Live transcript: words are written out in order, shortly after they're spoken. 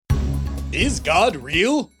Is God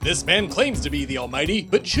real? This man claims to be the Almighty,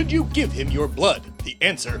 but should you give him your blood? The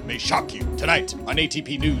answer may shock you tonight on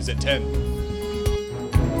ATP News at 10.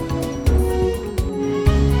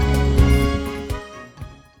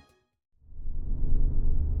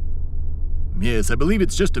 Yes, I believe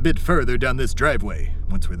it's just a bit further down this driveway.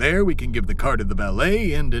 Once we're there, we can give the car to the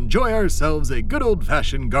valet and enjoy ourselves a good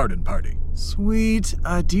old-fashioned garden party. Sweet.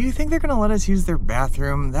 Do you think they're gonna let us use their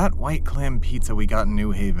bathroom? That white clam pizza we got in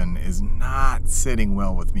New Haven is not sitting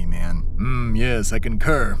well with me, man. Yes, I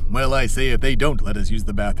concur. Well, I say if they don't let us use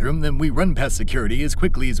the bathroom, then we run past security as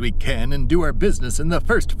quickly as we can and do our business in the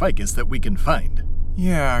first ficus that we can find.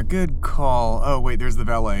 Yeah, good call. Oh, wait, there's the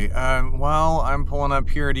valet. While I'm pulling up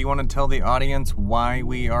here, do you want to tell the audience why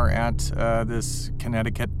we are at this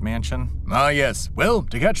Connecticut mansion? Yes. Well,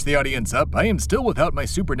 to catch the audience up, I am still without my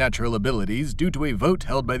supernatural abilities due to a vote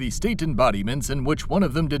held by the state embodiments in which one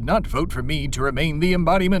of them did not vote for me to remain the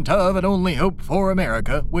embodiment of and only hope for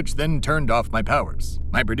America, which then turned off my powers.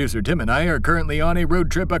 My producer Tim and I are currently on a road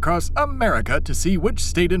trip across America to see which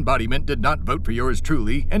state embodiment did not vote for yours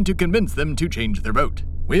truly and to convince them to change their vote.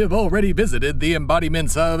 We have already visited the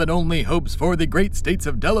embodiments of and only hopes for the great states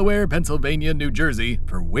of Delaware, Pennsylvania, New Jersey,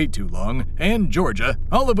 for way too long, and Georgia,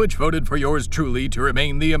 all of which voted for yours truly to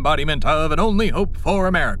remain the embodiment of and only hope for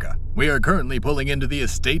America. We are currently pulling into the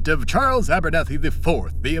estate of Charles Abernathy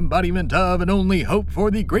IV, the embodiment of and only hope for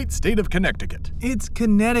the great state of Connecticut. It's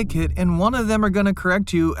Connecticut, and one of them are gonna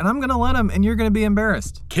correct you, and I'm gonna let them, and you're gonna be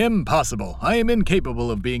embarrassed. Kim possible. I am incapable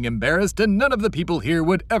of being embarrassed, and none of the people here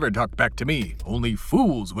would ever talk back to me. Only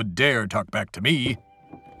fools would dare talk back to me.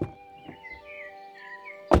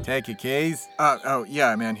 Take your keys.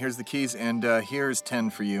 Yeah, man, here's the keys, and here's 10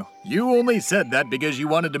 for you. You only said that because you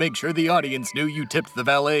wanted to make sure the audience knew you tipped the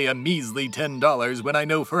valet a measly $10 when I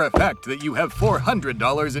know for a fact that you have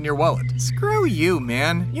 $400 in your wallet. Screw you,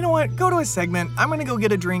 man. You know what? Go to a segment. I'm gonna go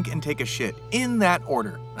get a drink and take a shit. In that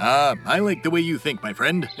order. I like the way you think, my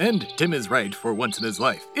friend. And Tim is right for once in his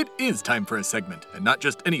life. It is time for a segment, and not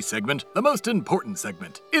just any segment, the most important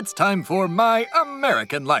segment. It's time for My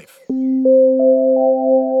American Life.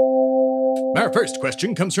 Our first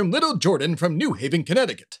question comes from Little Jordan from New Haven,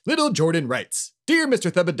 Connecticut. Little Jordan writes, Dear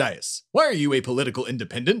Mr. Thebadias, why are you a political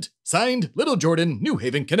independent? Signed, Little Jordan, New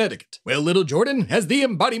Haven, Connecticut. Well, Little Jordan, as the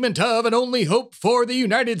embodiment of and only hope for the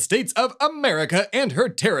United States of America and her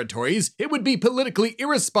territories, it would be politically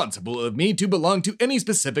irresponsible of me to belong to any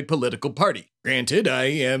specific political party. Granted, I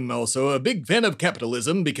am also a big fan of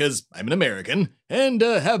capitalism because I'm an American, and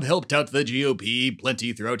have helped out the GOP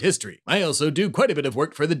plenty throughout history. I also do quite a bit of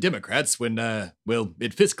work for the Democrats when,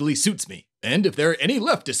 it fiscally suits me. And if there are any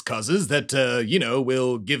leftist causes that,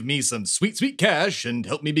 will give me some sweet, sweet cash and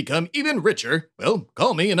help me become even richer, well,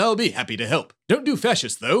 call me and I'll be happy to help. Don't do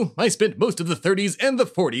fascist, though. I spent most of the 30s and the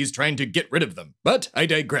 40s trying to get rid of them. But I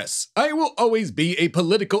digress. I will always be a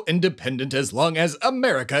political independent as long as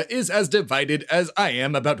America is as divided as I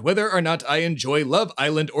am about whether or not I enjoy Love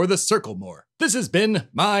Island or The Circle more. This has been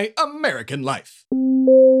My American Life.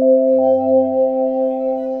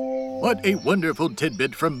 What a wonderful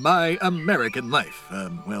tidbit from My American Life.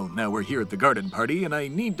 Now we're here at the garden party, and I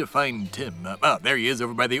need to find Tim. There he is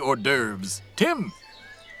over by the hors d'oeuvres. Tim!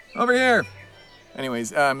 Over here.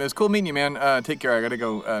 Anyways, it was cool meeting you, man. Take care. I gotta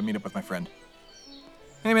go meet up with my friend.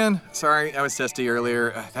 Hey, man. Sorry, I was testy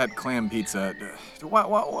earlier. That clam pizza.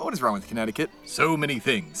 What is wrong with Connecticut? So many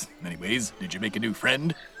things. Anyways, did you make a new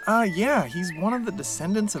friend? Yeah, he's one of the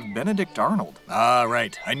descendants of Benedict Arnold.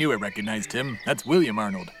 Right. I knew I recognized him. That's William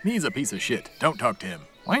Arnold. He's a piece of shit. Don't talk to him.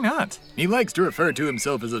 Why not? He likes to refer to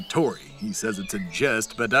himself as a Tory. He says it's a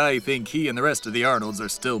jest, but I think he and the rest of the Arnolds are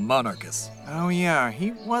still monarchists. Oh yeah,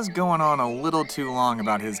 he was going on a little too long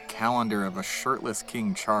about his calendar of a shirtless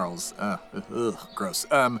King Charles. Gross.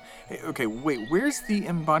 Okay, wait, where's the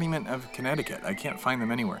embodiment of Connecticut? I can't find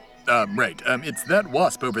them anywhere. Right. It's that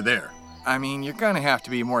wasp over there. I mean, you're gonna have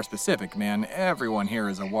to be more specific, man. Everyone here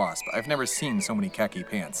is a wasp. I've never seen so many khaki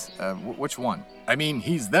pants. Which one? I mean,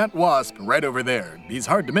 he's that wasp right over there. He's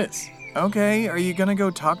hard to miss. Okay, are you gonna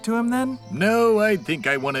go talk to him then? No, I think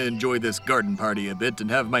I want to enjoy this garden party a bit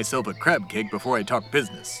and have myself a crab cake before I talk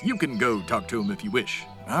business. You can go talk to him if you wish.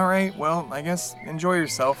 All right, well, I guess enjoy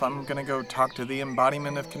yourself. I'm gonna go talk to the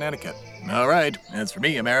embodiment of Connecticut. All right. As for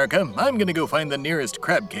me, America, I'm gonna go find the nearest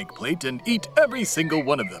crab cake plate and eat every single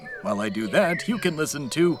one of them. While I do that, you can listen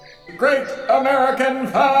to Great American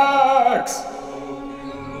Facts!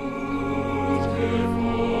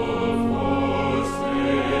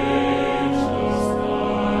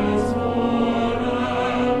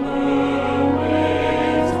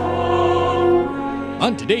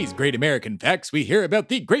 On today's today's Great American Facts, we hear about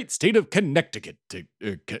the great state of Connecticut.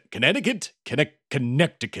 Connecticut?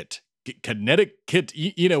 Connecticut. Connecticut?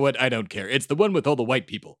 You know what? I don't care. It's the one with all the white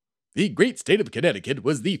people. The great state of Connecticut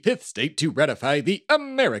was the 5th state to ratify the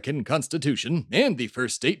American Constitution, and the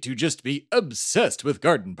first state to just be obsessed with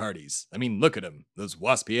garden parties. I mean, look at them. Those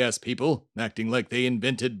waspy-ass people, acting like they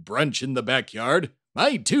invented brunch in the backyard.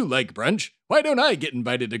 I too like brunch. Why don't I get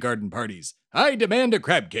invited to garden parties? I demand a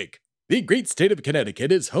crab cake. The great state of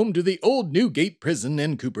Connecticut is home to the old Newgate Prison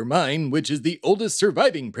and Cooper Mine, which is the oldest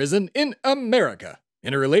surviving prison in America.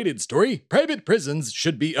 In a related story, private prisons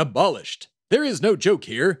should be abolished. There is no joke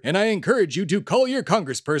here, and I encourage you to call your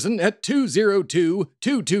congressperson at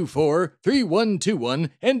 202-224-3121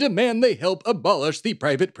 and demand they help abolish the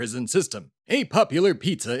private prison system. A popular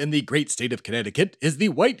pizza in the great state of Connecticut is the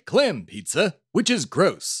white clam pizza, which is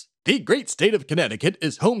gross. The great state of Connecticut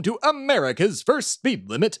is home to America's first speed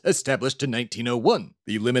limit, established in 1901.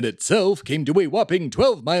 The limit itself came to a whopping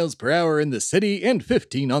 12 miles per hour in the city and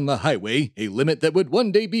 15 on the highway, a limit that would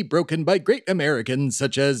one day be broken by great Americans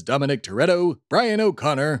such as Dominic Toretto, Brian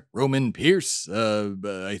O'Connor, Roman Pierce,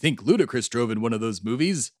 I think Ludacris drove in one of those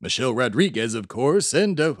movies, Michelle Rodriguez, of course,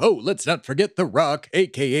 and, let's not forget The Rock,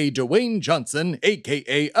 aka Dwayne Johnson,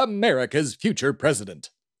 aka America's future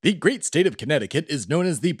president. The great state of Connecticut is known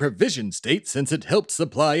as the Provision State since it helped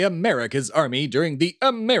supply America's army during the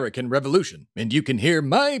American Revolution. And you can hear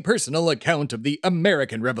my personal account of the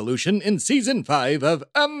American Revolution in Season 5 of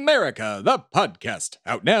America, the Podcast,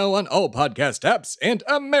 out now on all podcast apps and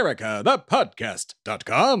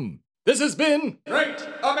americathepodcast.com. This has been Great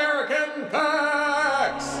American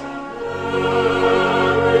Facts!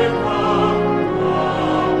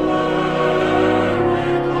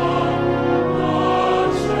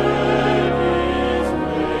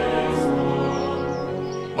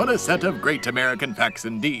 What a set of great American facts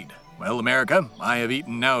indeed. Well, America, I have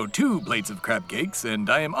eaten now 2 plates of crab cakes, and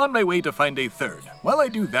I am on my way to find a 3rd. While I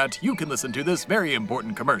do that, you can listen to this very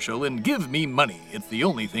important commercial and give me money. It's the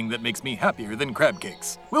only thing that makes me happier than crab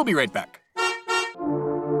cakes. We'll be right back.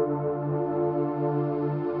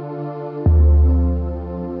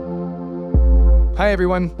 Hi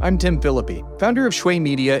everyone, I'm Tim Philippi, founder of Shui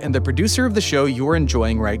Media and the producer of the show you're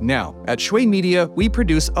enjoying right now. At Shui Media, we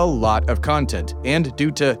produce a lot of content, and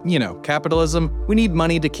due to, capitalism, we need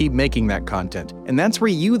money to keep making that content. And that's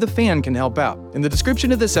where you, the fan, can help out. In the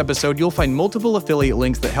description of this episode, you'll find multiple affiliate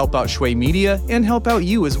links that help out Shui Media and help out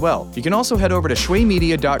you as well. You can also head over to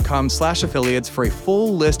shuimedia.com/affiliates for a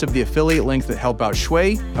full list of the affiliate links that help out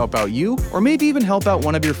Shui, help out you, or maybe even help out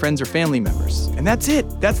one of your friends or family members. And that's it.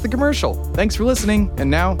 That's the commercial. Thanks for listening. And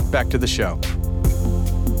now, back to the show.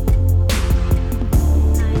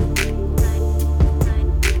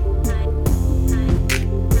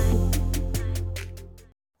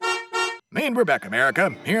 And we're back,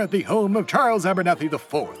 America, here at the home of Charles Abernathy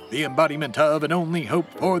IV, the embodiment of and only hope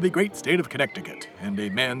for the great state of Connecticut, and a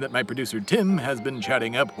man that my producer Tim has been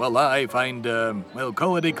chatting up while I find,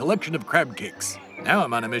 call it a collection of crab cakes. Now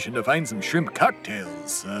I'm on a mission to find some shrimp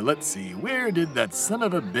cocktails. Let's see, where did that son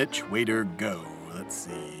of a bitch waiter go? Let's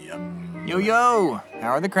see, Yo, how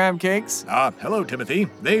are the crab cakes? Hello, Timothy.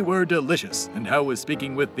 They were delicious. And how was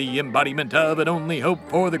speaking with the embodiment of and only hope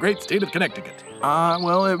for the great state of Connecticut?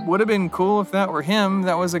 Well, it would have been cool if that were him.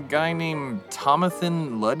 That was a guy named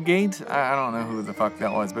Tomathan Ludgate. I don't know who the fuck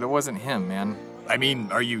that was, but it wasn't him, man. I mean,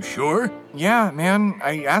 are you sure? Yeah, man.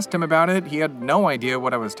 I asked him about it. He had no idea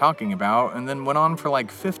what I was talking about, and then went on for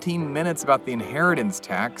like 15 minutes about the inheritance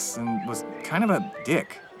tax and was kind of a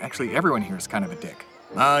dick. Actually, everyone here is kind of a dick.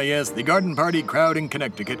 Yes, the garden party crowd in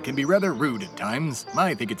Connecticut can be rather rude at times.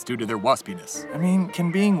 I think it's due to their waspiness. I mean,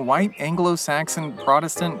 can being white, Anglo-Saxon,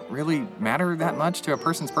 Protestant really matter that much to a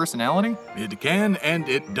person's personality? It can, and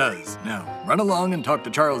it does. Now, run along and talk to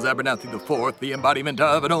Charles Abernathy IV, the embodiment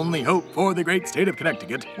of and only hope for the great state of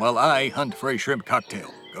Connecticut, while I hunt for a shrimp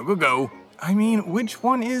cocktail. Go. I mean, which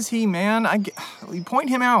one is he, man? Point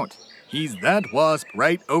him out. He's that wasp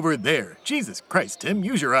right over there. Jesus Christ, Tim,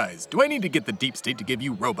 use your eyes. Do I need to get the deep state to give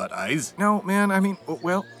you robot eyes? No, man, I mean,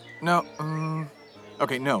 no,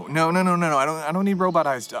 okay, no. I don't need robot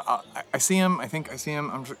eyes. I see him. I think I see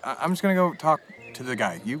him. I'm just gonna go talk to the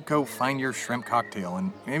guy. You go find your shrimp cocktail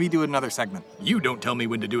and maybe do another segment. You don't tell me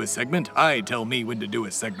when to do a segment. I tell me when to do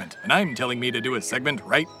a segment. And I'm telling me to do a segment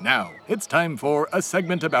right now. It's time for a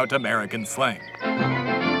segment about American slang.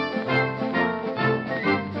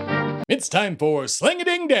 It's time for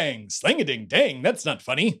Slang-a-ding-dang. Slang-a-ding-dang, that's not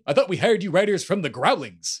funny. I thought we hired you writers from the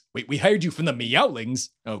Growlings. Wait, we hired you from the Meowlings?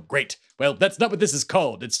 Oh, great. Well, that's not what this is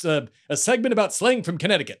called. It's a segment about slang from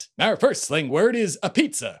Connecticut. Our first slang word is a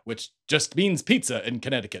pizza, which just means pizza in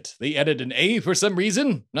Connecticut. They added an A for some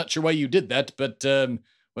reason. Not sure why you did that, but,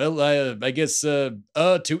 well, I guess,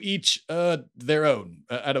 to each, their own.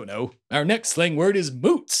 I don't know. Our next slang word is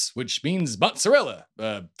moots, which means mozzarella.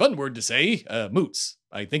 Fun word to say, moots.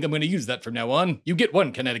 I think I'm going to use that from now on. You get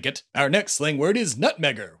one, Connecticut. Our next slang word is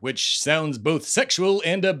nutmegger, which sounds both sexual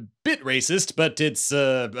and a bit racist, but it's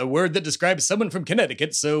a word that describes someone from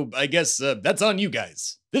Connecticut, so I guess that's on you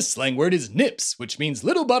guys. This slang word is nips, which means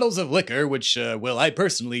little bottles of liquor, which, well, I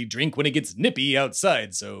personally drink when it gets nippy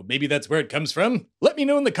outside, so maybe that's where it comes from. Let me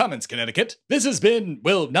know in the comments, Connecticut. This has been,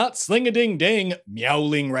 well, not sling-a-ding-dang,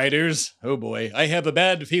 meowling writers. Oh boy, I have a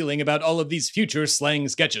bad feeling about all of these future slang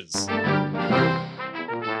sketches.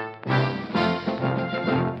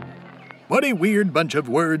 What a weird bunch of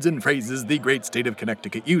words and phrases the great state of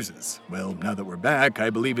Connecticut uses. Well, now that we're back, I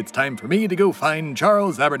believe it's time for me to go find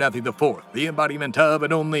Charles Abernathy IV, the embodiment of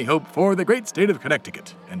and only hope for the great state of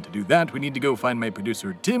Connecticut. And to do that, we need to go find my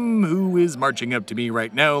producer Tim, who is marching up to me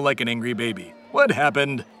right now like an angry baby. What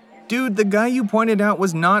happened? Dude, the guy you pointed out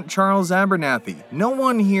was not Charles Abernathy. No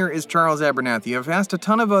one here is Charles Abernathy. I've asked a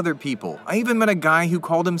ton of other people. I even met a guy who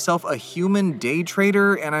called himself a human day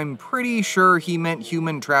trader, and I'm pretty sure he meant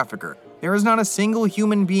human trafficker. There is not a single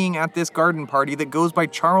human being at this garden party that goes by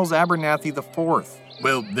Charles Abernathy IV.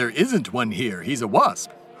 Well, there isn't one here. He's a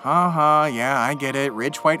wasp. Yeah, I get it.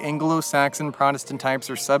 Rich white Anglo-Saxon Protestant types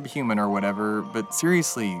are subhuman or whatever, but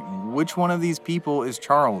seriously, which one of these people is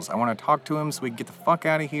Charles? I want to talk to him so we can get the fuck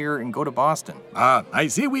out of here and go to Boston. I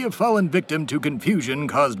see we have fallen victim to confusion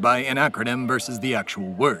caused by an acronym versus the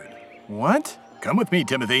actual word. What? Come with me,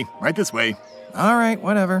 Timothy. Right this way. All right,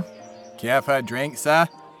 whatever. Care for a drink, sir?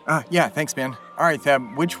 Yeah, thanks, man. All right,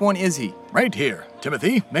 Theb, which one is he? Right here.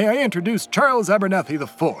 Timothy, may I introduce Charles Abernathy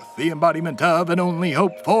IV, the embodiment of and only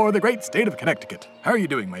hope for the great state of Connecticut. How are you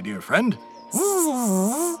doing, my dear friend?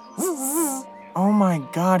 Oh my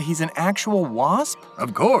god, he's an actual wasp?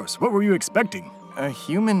 Of course. What were you expecting? A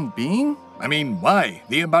human being? I mean, why?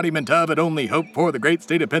 The embodiment of and only hope for the great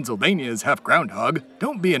state of Pennsylvania is half groundhog.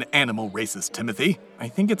 Don't be an animal racist, Timothy. I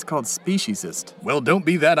think it's called speciesist. Well, don't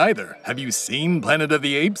be that either. Have you seen Planet of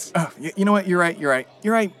the Apes? You know what? You're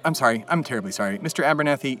right. I'm sorry. I'm terribly sorry. Mr.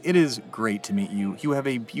 Abernathy, it is great to meet you. You have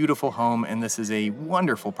a beautiful home, and this is a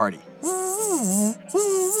wonderful party.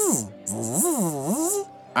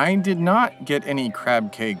 I did not get any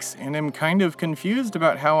crab cakes, and am kind of confused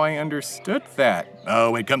about how I understood that.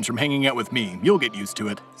 Oh, it comes from hanging out with me. You'll get used to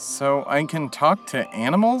it. So I can talk to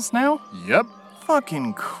animals now? Yep.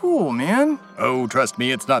 Fucking cool, man. Oh, trust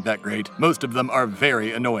me, it's not that great. Most of them are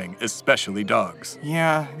very annoying, especially dogs.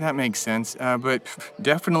 Yeah, that makes sense, but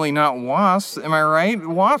definitely not wasps, am I right?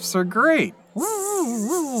 Wasps are great.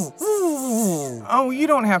 Oh, you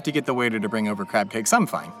don't have to get the waiter to bring over crab cakes. I'm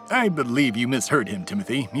fine. I believe you misheard him,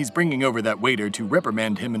 Timothy. He's bringing over that waiter to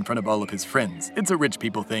reprimand him in front of all of his friends. It's a rich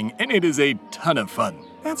people thing, and it is a ton of fun.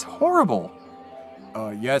 That's horrible.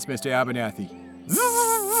 Yes, Mr. Abernathy.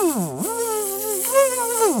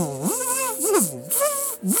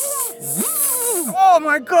 Oh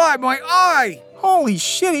my god, my eye! Holy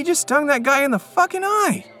shit, he just stung that guy in the fucking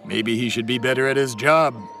eye. Maybe he should be better at his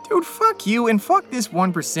job. Dude, fuck you, and fuck this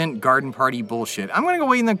 1% garden party bullshit. I'm gonna go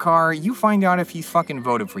wait in the car. You find out if he fucking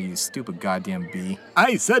voted for you, stupid goddamn bee.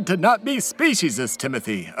 I said to not be speciesist,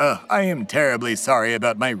 Timothy. I am terribly sorry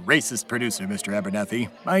about my racist producer, Mr. Abernathy.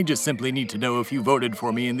 I just simply need to know if you voted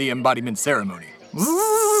for me in the embodiment ceremony.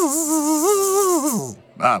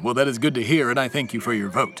 Well, that is good to hear, and I thank you for your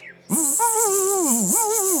vote.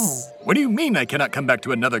 What do you mean I cannot come back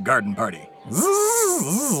to another garden party?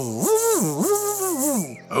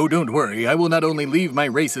 Oh, don't worry. I will not only leave my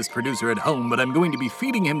racist producer at home, but I'm going to be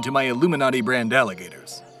feeding him to my Illuminati brand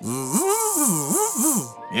alligators.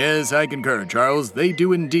 Yes, I concur, Charles. They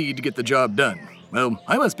do indeed get the job done. Well,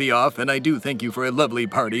 I must be off, and I do thank you for a lovely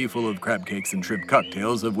party full of crab cakes and shrimp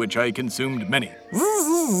cocktails, of which I consumed many.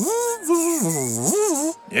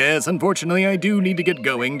 Yes, unfortunately, I do need to get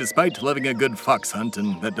going, despite loving a good fox hunt,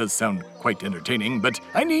 and that does sound quite entertaining, but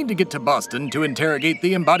I need to get to Boston to interrogate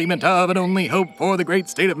the embodiment of and only hope for the great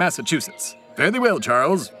state of Massachusetts. Fare thee well,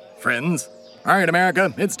 Charles. Friends. All right,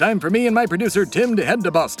 America, it's time for me and my producer Tim to head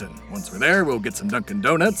to Boston. Once we're there, we'll get some Dunkin'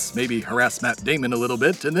 Donuts, maybe harass Matt Damon a little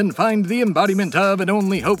bit, and then find the embodiment of and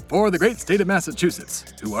only hope for the great state of Massachusetts.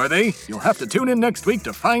 Who are they? You'll have to tune in next week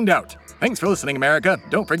to find out. Thanks for listening, America.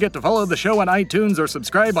 Don't forget to follow the show on iTunes or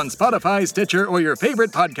subscribe on Spotify, Stitcher, or your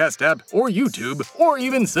favorite podcast app, or YouTube, or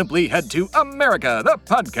even simply head to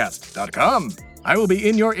americathepodcast.com. I will be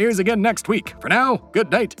in your ears again next week. For now,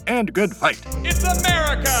 good night and good fight. It's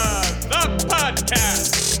America, the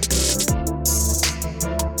podcast.